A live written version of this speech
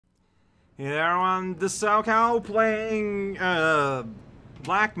Here on the SoCal playing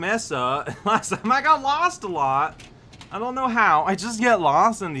Black Mesa. Last time I got lost a lot. I don't know how. I just get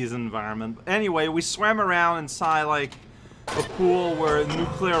lost in these environments. Anyway, we swam around inside like a pool where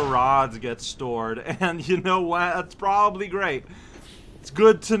nuclear rods get stored. And you know what? That's probably great. It's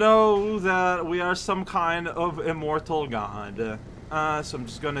good to know that we are some kind of immortal god. So I'm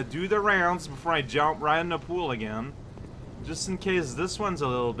just gonna do the rounds before I jump right in the pool again. Just in case this one's a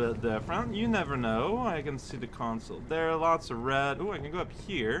little bit different. You never know. I can see the console. There are lots of red. Oh, I can go up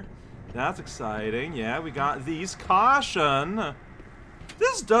here. That's exciting. Yeah, we got these. Caution!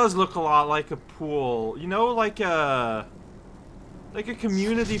 This does look a lot like a pool. You know, like a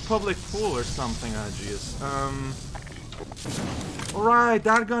community public pool or something. Oh, jeez. Alright,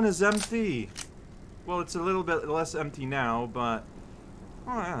 that gun is empty. Well, it's a little bit less empty now, but...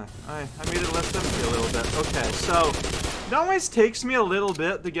 Oh, yeah. I made it less empty a little bit. Okay, so... It always takes me a little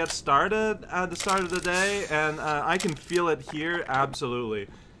bit to get started at the start of the day, and I can feel it here, absolutely.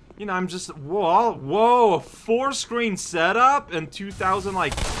 You know, I'm just, whoa, a 4-screen setup in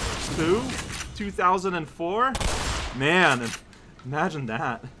 2004? Man, imagine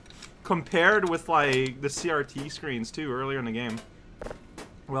that. Compared with, like, the CRT screens, too, earlier in the game.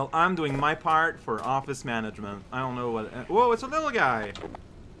 Well, I'm doing my part for office management. I don't know what, whoa, it's a little guy.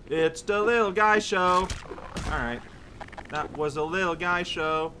 It's the little guy show. Alright. That was a little guy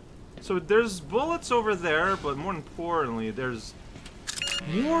show. So there's bullets over there, but more importantly, there's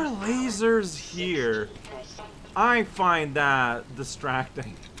more lasers here. I find that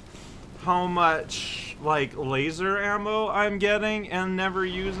distracting. How much, like, laser ammo I'm getting and never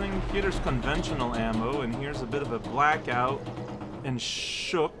using. Here there's conventional ammo, and here's a bit of a blackout and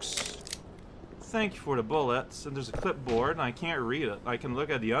shooks. Thank you for the bullets. And there's a clipboard, and I can't read it. I can look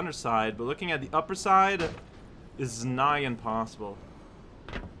at the underside, but looking at the upper side is nigh impossible.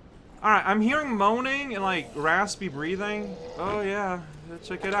 Alright, I'm hearing moaning and like raspy breathing. Oh yeah,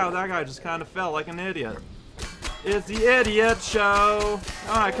 check it out. That guy just kind of fell like an idiot. It's the idiot show.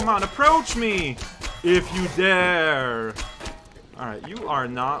 Alright, come on, approach me if you dare. Alright, you are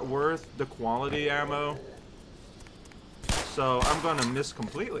not worth the quality ammo. So I'm gonna miss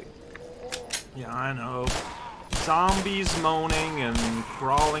completely. Yeah, I know. Zombies moaning and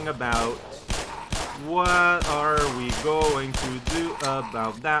crawling about. What are we going to do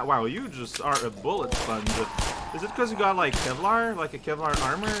about that? Wow, you just are a bullet sponge. Is it because you got like Kevlar? Like a Kevlar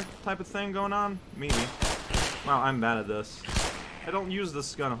armor type of thing going on? Maybe. Wow, I'm bad at this. I don't use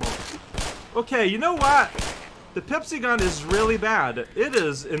this gun a whole... Okay, you know what? The Pepsi gun is really bad. It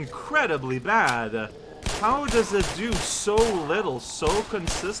is incredibly bad. How does it do so little, so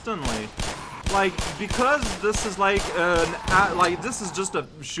consistently? Like, because this is like this is just a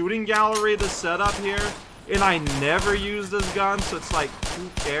shooting gallery to set up here, and I never use this gun, so it's like, who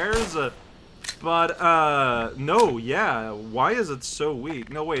cares? No, yeah, why is it so weak?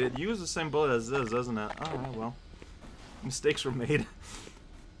 No, wait, it used the same bullet as this, doesn't it? Oh, well, mistakes were made.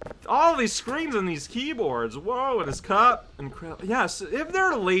 All these screens and these keyboards, whoa, and his cup, incredible. Yes, if there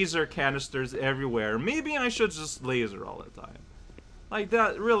are laser canisters everywhere, maybe I should just laser all the time. Like,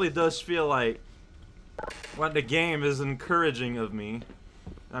 that really does feel like what the game is encouraging of me.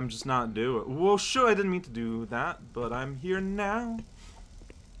 I'm just not doing it. Well, sure, I didn't mean to do that, but I'm here now.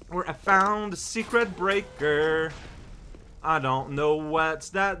 Where I found a secret breaker. I don't know what's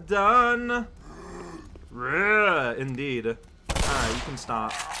that done. Indeed. Alright, you can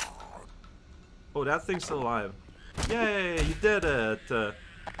stop. Oh, that thing's still alive. Yay, you did it.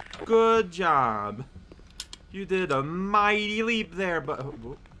 Good job. You did a mighty leap there, but...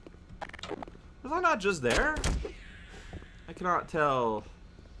 Was I not just there? I cannot tell.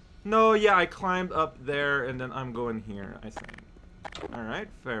 No, yeah, I climbed up there, and then I'm going here, I think. Alright,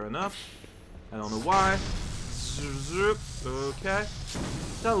 fair enough. I don't know why. Okay.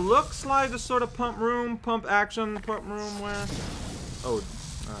 That looks like the sort of pump action pump room where... Oh,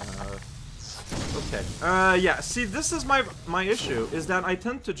 okay. Yeah, see, this is my issue, is that I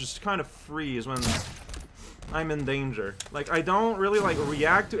tend to just kind of freeze when I'm in danger. Like, I don't really, like,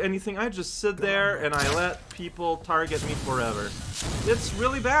 react to anything. I just sit there and I let people target me forever. It's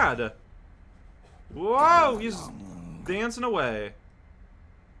really bad. Whoa, he's dancing away.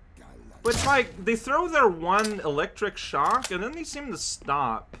 But it's like, they throw their one electric shock and then they seem to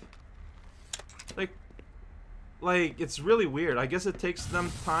stop. Like, it's really weird. I guess it takes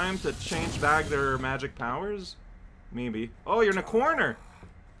them time to change back their magic powers? Maybe. Oh, you're in a corner!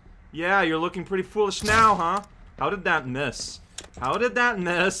 Yeah, you're looking pretty foolish now, huh? How did that miss? How did that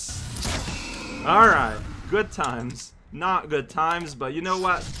miss? Alright, good times. Not good times, but you know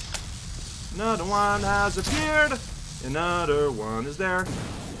what? Another one has appeared. Another one is there.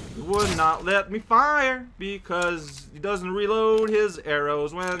 He would not let me fire because he doesn't reload his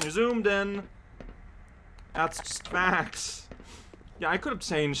arrows when you're zoomed in. That's just facts. Yeah, I could have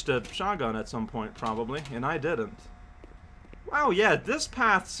changed to shotgun at some point, probably, and I didn't. Wow, yeah, this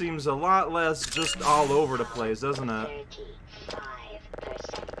path seems a lot less just all over the place, doesn't it?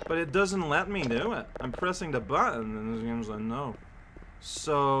 35%. But it doesn't let me do it. I'm pressing the button, and the game's like, no.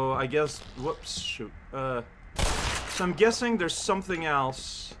 So, I guess, whoops, shoot. So I'm guessing there's something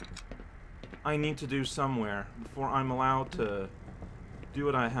else I need to do somewhere before I'm allowed to do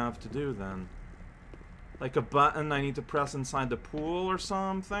what I have to do then. Like a button I need to press inside the pool or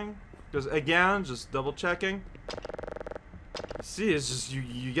something? Because again, just double checking. See, it's just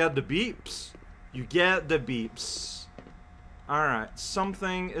you get the beeps. You get the beeps. Alright,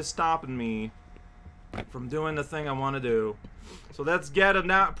 something is stopping me from doing the thing I want to do. So let's get in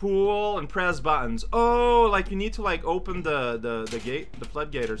that pool and press buttons. Oh, like you need to like open the gate, the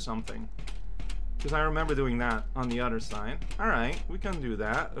floodgate or something. Because I remember doing that on the other side. Alright, we can do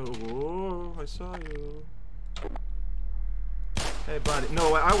that. Oh, I saw you. Hey, buddy.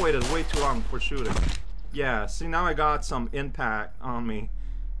 No, I waited way too long before shooting. Yeah, see, now I got some impact on me.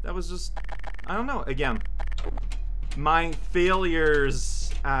 That was just... I don't know. Again, my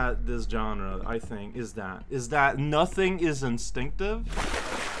failures at this genre, I think, is that nothing is instinctive.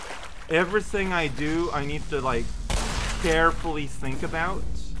 Everything I do, I need to, like, carefully think about.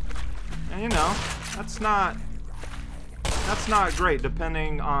 And, you know, that's not great,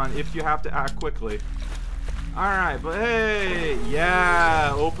 depending on if you have to act quickly. Alright, but hey,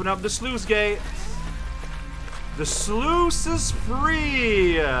 yeah, open up the sluice gate. The sluice is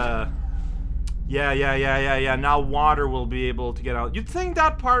free. Yeah. Now water will be able to get out. You'd think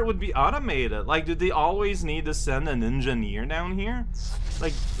that part would be automated. Like, do they always need to send an engineer down here?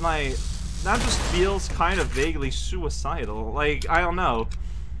 Like, that just feels kind of vaguely suicidal. Like, I don't know.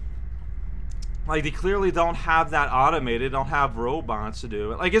 Like, they clearly don't have that automated, don't have robots to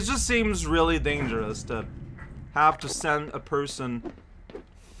do it. Like, it just seems really dangerous to have to send a person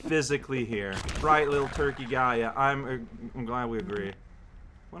physically here. Right, little turkey guy. Yeah, I'm glad we agree.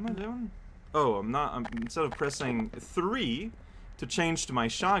 What am I doing? Oh, I'm instead of pressing 3 to change to my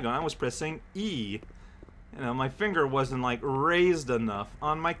shotgun, I was pressing E. You know, my finger wasn't, like, raised enough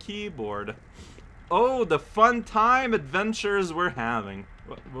on my keyboard. Oh, the fun time adventures we're having.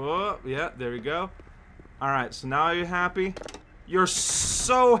 Whoa, yeah, there we go. Alright, so now you're happy? You're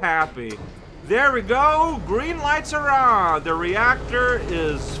so happy. There we go! Green lights are on! The reactor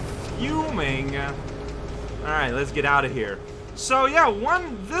is fuming. Alright, let's get out of here. So yeah,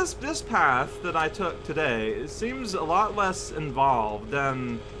 this path that I took today, it seems a lot less involved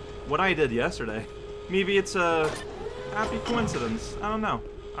than what I did yesterday. Maybe it's a happy coincidence. I don't know.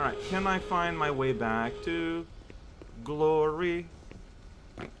 Alright, can I find my way back to glory?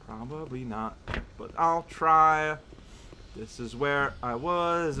 Probably not, but I'll try. This is where I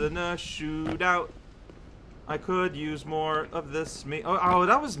was in a shootout. I could use more of this. Oh,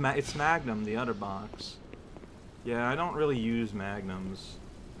 that was it's Magnum, the other box. Yeah, I don't really use Magnums.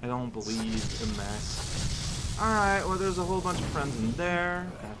 I don't believe in Max. Alright, well, there's a whole bunch of friends in there.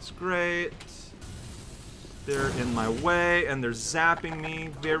 That's great. They're in my way, and they're zapping me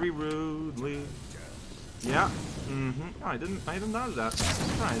very rudely. Yeah. Oh, I didn't know that. I'm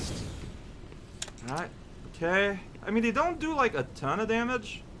surprised. Alright. Okay. I mean, they don't do, like, a ton of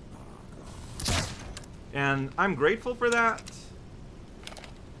damage. And I'm grateful for that.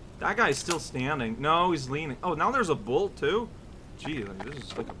 That guy's still standing. No, he's leaning. Oh, now there's a bull, too? Gee, like, this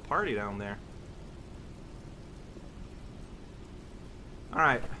is like a party down there.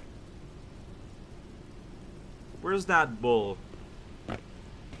 Alright. Where's that bull? I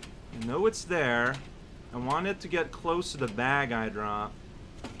know it's there. I want it to get close to the bag I dropped.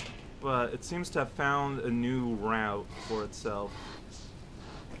 But it seems to have found a new route for itself.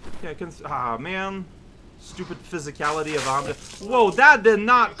 Okay, I can... Ah, man. Stupid physicality of objects. Whoa, that did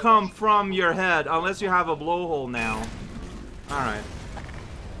not come from your head. Unless you have a blowhole now. Alright.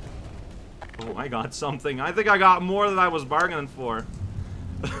 Oh, I got something. I think I got more than I was bargaining for.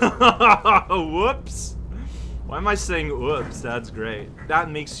 Whoops. Why am I saying whoops? That's great.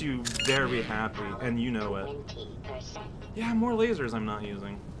 That makes you very happy, and you know it. Yeah, more lasers I'm not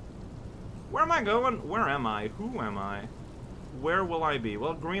using. Where am I going? Where am I? Who am I? Where will I be?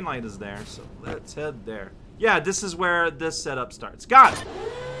 Well, green light is there, so let's head there. Yeah, this is where this setup starts. Got it!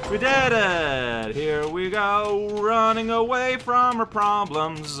 We did it! Here we go, running away from our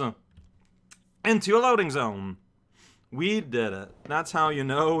problems. Into a loading zone. We did it. That's how you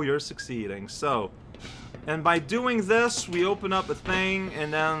know you're succeeding. So, and by doing this, we open up a thing,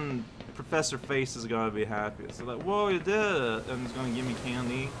 and then Professor Face is gonna be happy. It's like, whoa, you did it, and he's gonna give me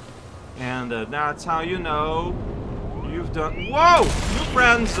candy. And that's how you know you've done. Whoa! New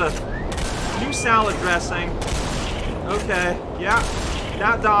friends, new salad dressing. Okay, yeah,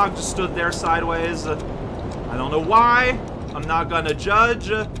 that dog just stood there sideways. I don't know why. I'm not gonna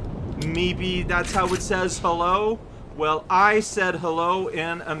judge. Maybe that's how it says hello. Well, I said hello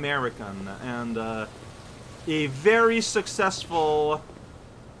in American, and a very successful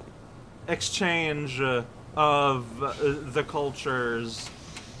exchange of the cultures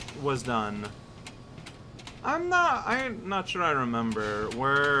was done. I'm not sure I remember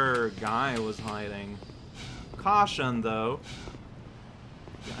where Guy was hiding. Caution, though.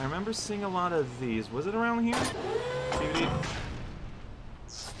 I remember seeing a lot of these. Was it around here? Beauty.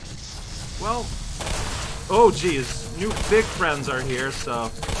 Well, oh geez, new big friends are here,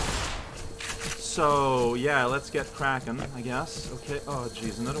 so yeah, let's get cracking, I guess. Okay, oh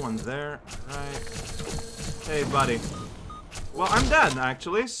geez, another one there. Right. Hey, buddy. Well, I'm dead,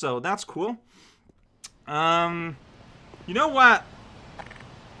 actually, so that's cool. You know what?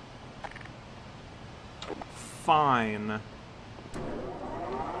 Fine.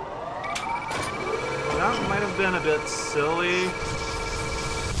 That might have been a bit silly.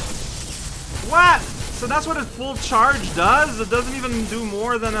 What? So that's what a full charge does? It doesn't even do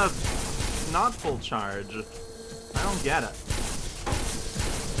more than a not full charge. I don't get it.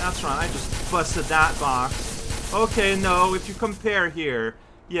 That's right, I just busted that box. Okay, no, if you compare here,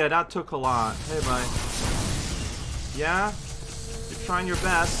 yeah, that took a lot. Hey, bye. Yeah? You're trying your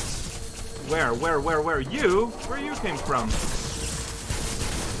best. Where? You? Where you came from?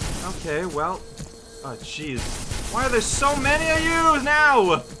 Okay, well. Oh, jeez. Why are there so many of you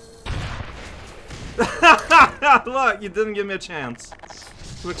now? Look, you didn't give me a chance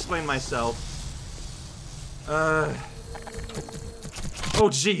to explain myself. Oh,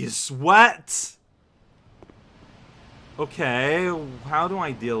 jeez. What? Okay, how do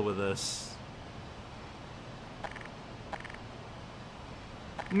I deal with this?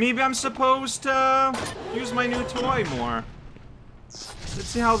 Maybe I'm supposed to use my new toy more. Let's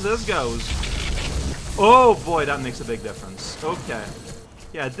see how this goes. Oh boy, that makes a big difference. Okay.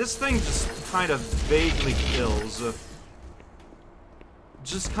 Yeah, this thing just kind of vaguely kills.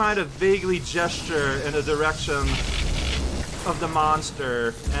 Just kind of vaguely gesture in the direction of the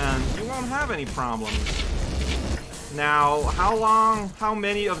monster, and you won't have any problems. Now, how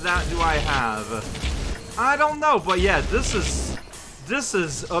many of that do I have? I don't know, but yeah, this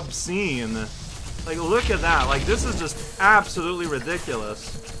is obscene. Like, look at that. Like, this is just absolutely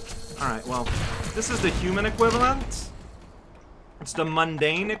ridiculous. Alright, well, this is the human equivalent. It's the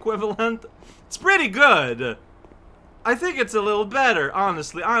mundane equivalent. It's pretty good. I think it's a little better,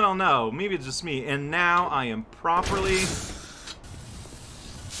 honestly. I don't know. Maybe it's just me. And now I am properly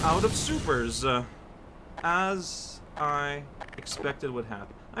out of supers. As I expected would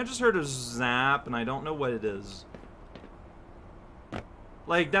happen. I just heard a zap, and I don't know what it is.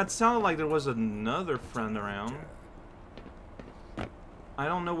 Like, that sounded like there was another friend around. I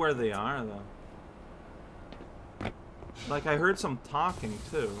don't know where they are, though. Like, I heard some talking,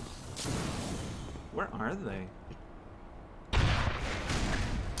 too. Where are they?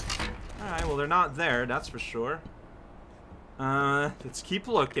 Alright, well, they're not there, that's for sure. Let's keep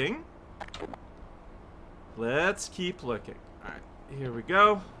looking. Let's keep looking. Alright, here we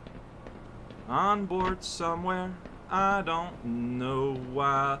go. On board somewhere. I don't know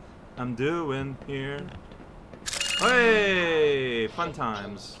what I'm doing here. Hey! Fun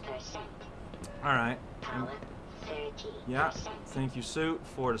times. Alright. Yeah, thank you, Suit,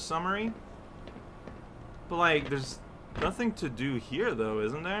 for the summary. But, like, there's nothing to do here, though,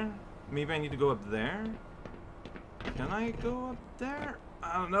 isn't there? Maybe I need to go up there? Can I go up there?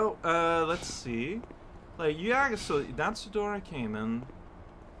 I don't know. Let's see. Like, yeah, so that's the door I came in.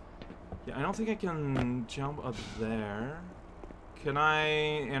 Yeah, I don't think I can jump up there. Can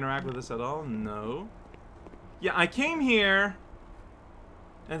I interact with this at all? No. Yeah, I came here,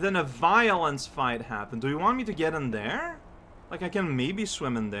 and then a violence fight happened. Do you want me to get in there? Like, I can maybe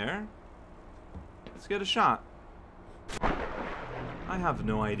swim in there. Let's get a shot. I have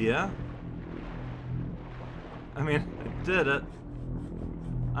no idea. I mean, I did it.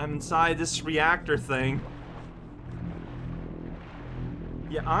 I'm inside this reactor thing.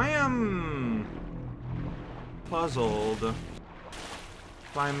 Yeah, I am puzzled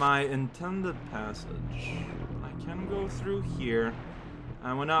by my intended passage. I can go through here.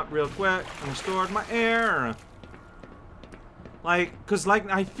 I went up real quick and restored my air. Like, cause like,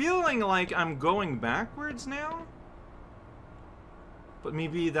 I feeling like I'm going backwards now. But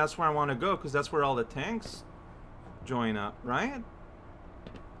maybe that's where I want to go, cause that's where all the tanks join up, right?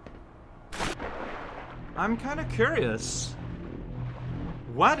 I'm kind of curious.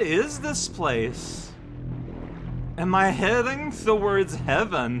 What is this place? Am I heading towards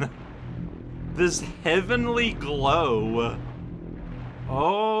heaven? This heavenly glow.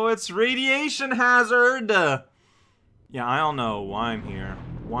 Oh, it's radiation hazard! Yeah, I don't know why I'm here.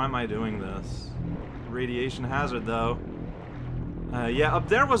 Why am I doing this? Radiation hazard, though. Yeah, up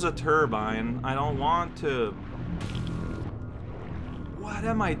there was a turbine. I don't want to... What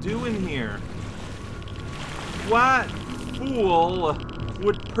am I doing here? What fool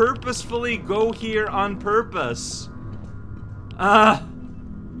would purposefully go here on purpose? I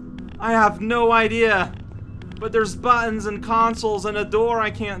have no idea. But there's buttons and consoles and a door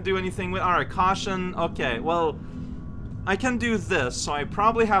I can't do anything with. Alright, caution. Okay, well, I can do this, so I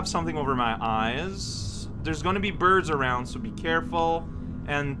probably have something over my eyes. There's gonna be birds around, so be careful.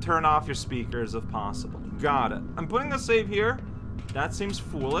 And turn off your speakers if possible. Got it. I'm putting a save here. That seems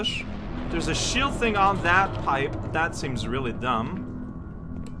foolish. There's a shield thing on that pipe. That seems really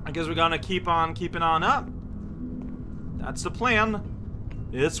dumb. I guess we're gonna keep on keeping on up. That's the plan.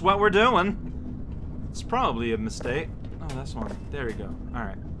 It's what we're doing. It's probably a mistake. Oh, that's one. There we go.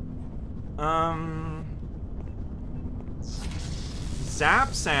 Alright.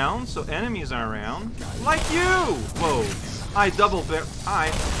 Zap sound, so enemies are around. Like you! Whoa. I double bear.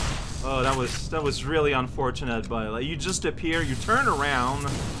 Oh, that was really unfortunate, but like, you just appear, you turn around.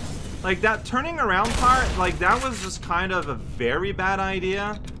 Like that turning around part, like that was just kind of a very bad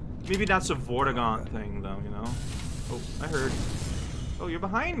idea. Maybe that's a Vortigaunt thing though, you know? Oh, I heard. Oh, you're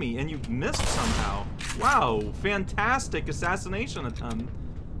behind me and you missed somehow. Wow, fantastic assassination attempt.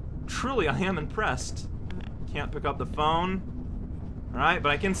 Truly, I am impressed. Can't pick up the phone. Alright,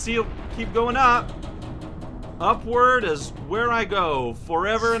 but I can see, keep going up. Upward is where I go,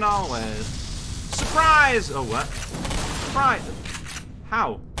 forever and always. Surprise! Oh, what? Surprise!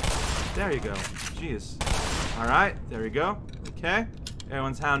 How? There you go. Jeez. Alright, there we go. Okay.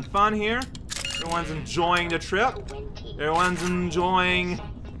 Everyone's having fun here. Everyone's enjoying the trip. Everyone's enjoying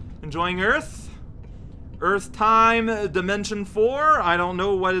Earth. Earth time, dimension 4. I don't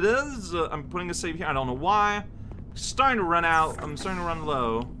know what it is. I'm putting a save here. I don't know why. Starting to run out. I'm starting to run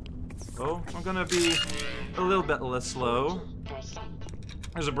low. Oh, I'm gonna be a little bit less slow.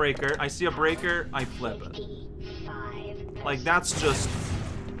 There's a breaker. I see a breaker. I flip it. Like that's just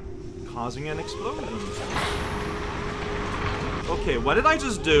causing an explosion. Okay, what did I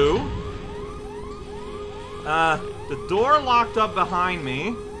just do? The door locked up behind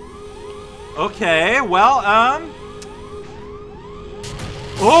me. Okay, well,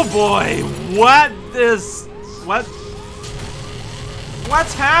 oh boy,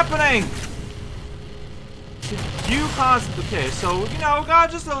 what's happening? Did you cause, okay, so, you know, got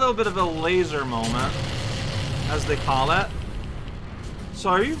just a little bit of a laser moment, as they call it. So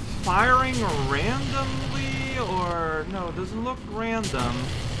are you firing randomly, or, no, it doesn't look random.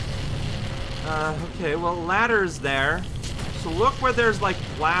 Okay, well, ladder's there. So look where there's, like,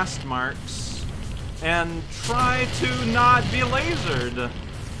 blast marks. And try to not be lasered.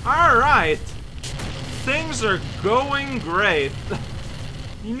 Alright. Things are going great.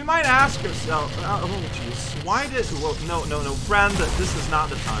 You might ask yourself, oh, jeez. Why did, well, no, friend, this is not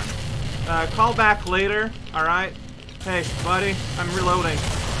the time. Call back later, alright? Hey, buddy, I'm reloading.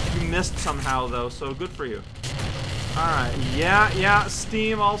 You missed somehow, though, so good for you. Alright, yeah,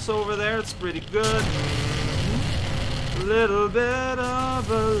 steam also over there, it's pretty good. Little bit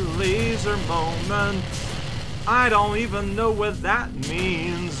of a laser moment. I don't even know what that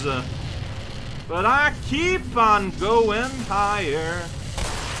means. But I keep on going higher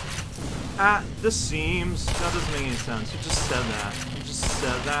at the seams. That doesn't make any sense. You just said that. You just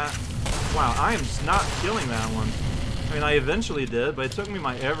said that. Wow, I am just not killing that one. I mean, I eventually did, but it took me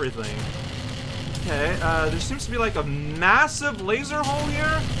my everything. Okay, there seems to be like a massive laser hole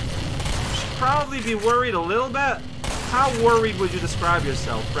here. Should probably be worried a little bit. How worried would you describe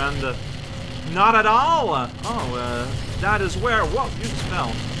yourself, friend? Not at all. That is where. Whoa, you just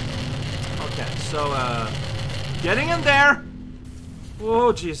fell. Okay, so getting in there.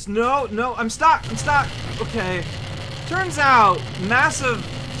 Oh, jeez, no, I'm stuck. Okay, turns out massive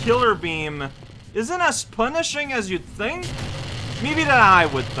killer beam isn't as punishing as you'd think. Maybe that I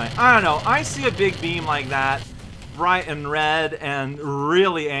would think. I don't know. I see a big beam like that, bright and red, and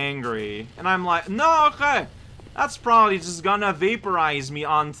really angry. And I'm like, no, okay. That's probably just gonna vaporize me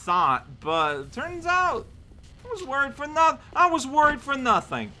on thought. But it turns out, I was worried for nothing. I was worried for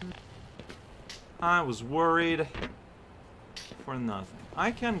nothing. I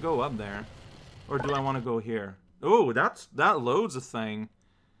can go up there. Or do I want to go here? Oh, that loads a thing.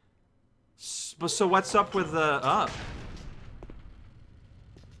 So what's up with the up?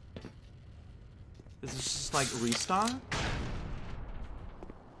 Is this just like restock?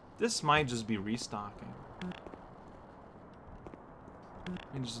 This might just be restocking.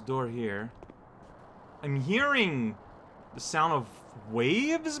 And there's a door here. I'm hearing the sound of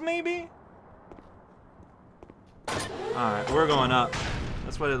waves, maybe? Alright, we're going up.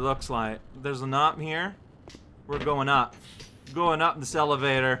 That's what it looks like. There's a knob here. We're going up. Going up this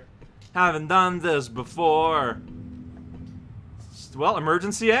elevator. Haven't done this before. Well,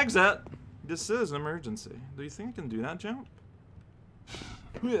 emergency exit. This is an emergency. Do you think I can do that jump?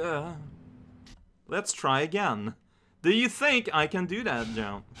 Yeah. Let's try again. Do you think I can do that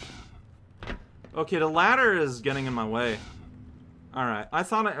jump? Okay, the ladder is getting in my way. Alright, I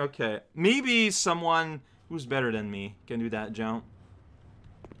thought okay. Maybe someone who's better than me can do that jump.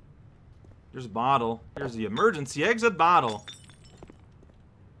 There's a bottle. Here's the emergency exit bottle.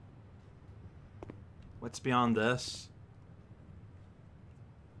 What's beyond this?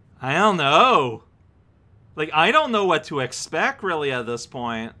 I don't know. Like, I don't know what to expect, really, at this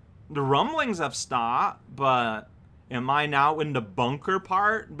point. The rumblings have stopped, but am I now in the bunker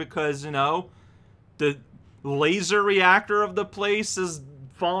part? Because, you know, the laser reactor of the place is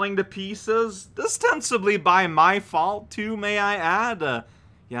falling to pieces. Ostensibly by my fault, too, may I add.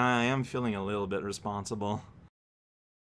 Yeah, I am feeling a little bit responsible.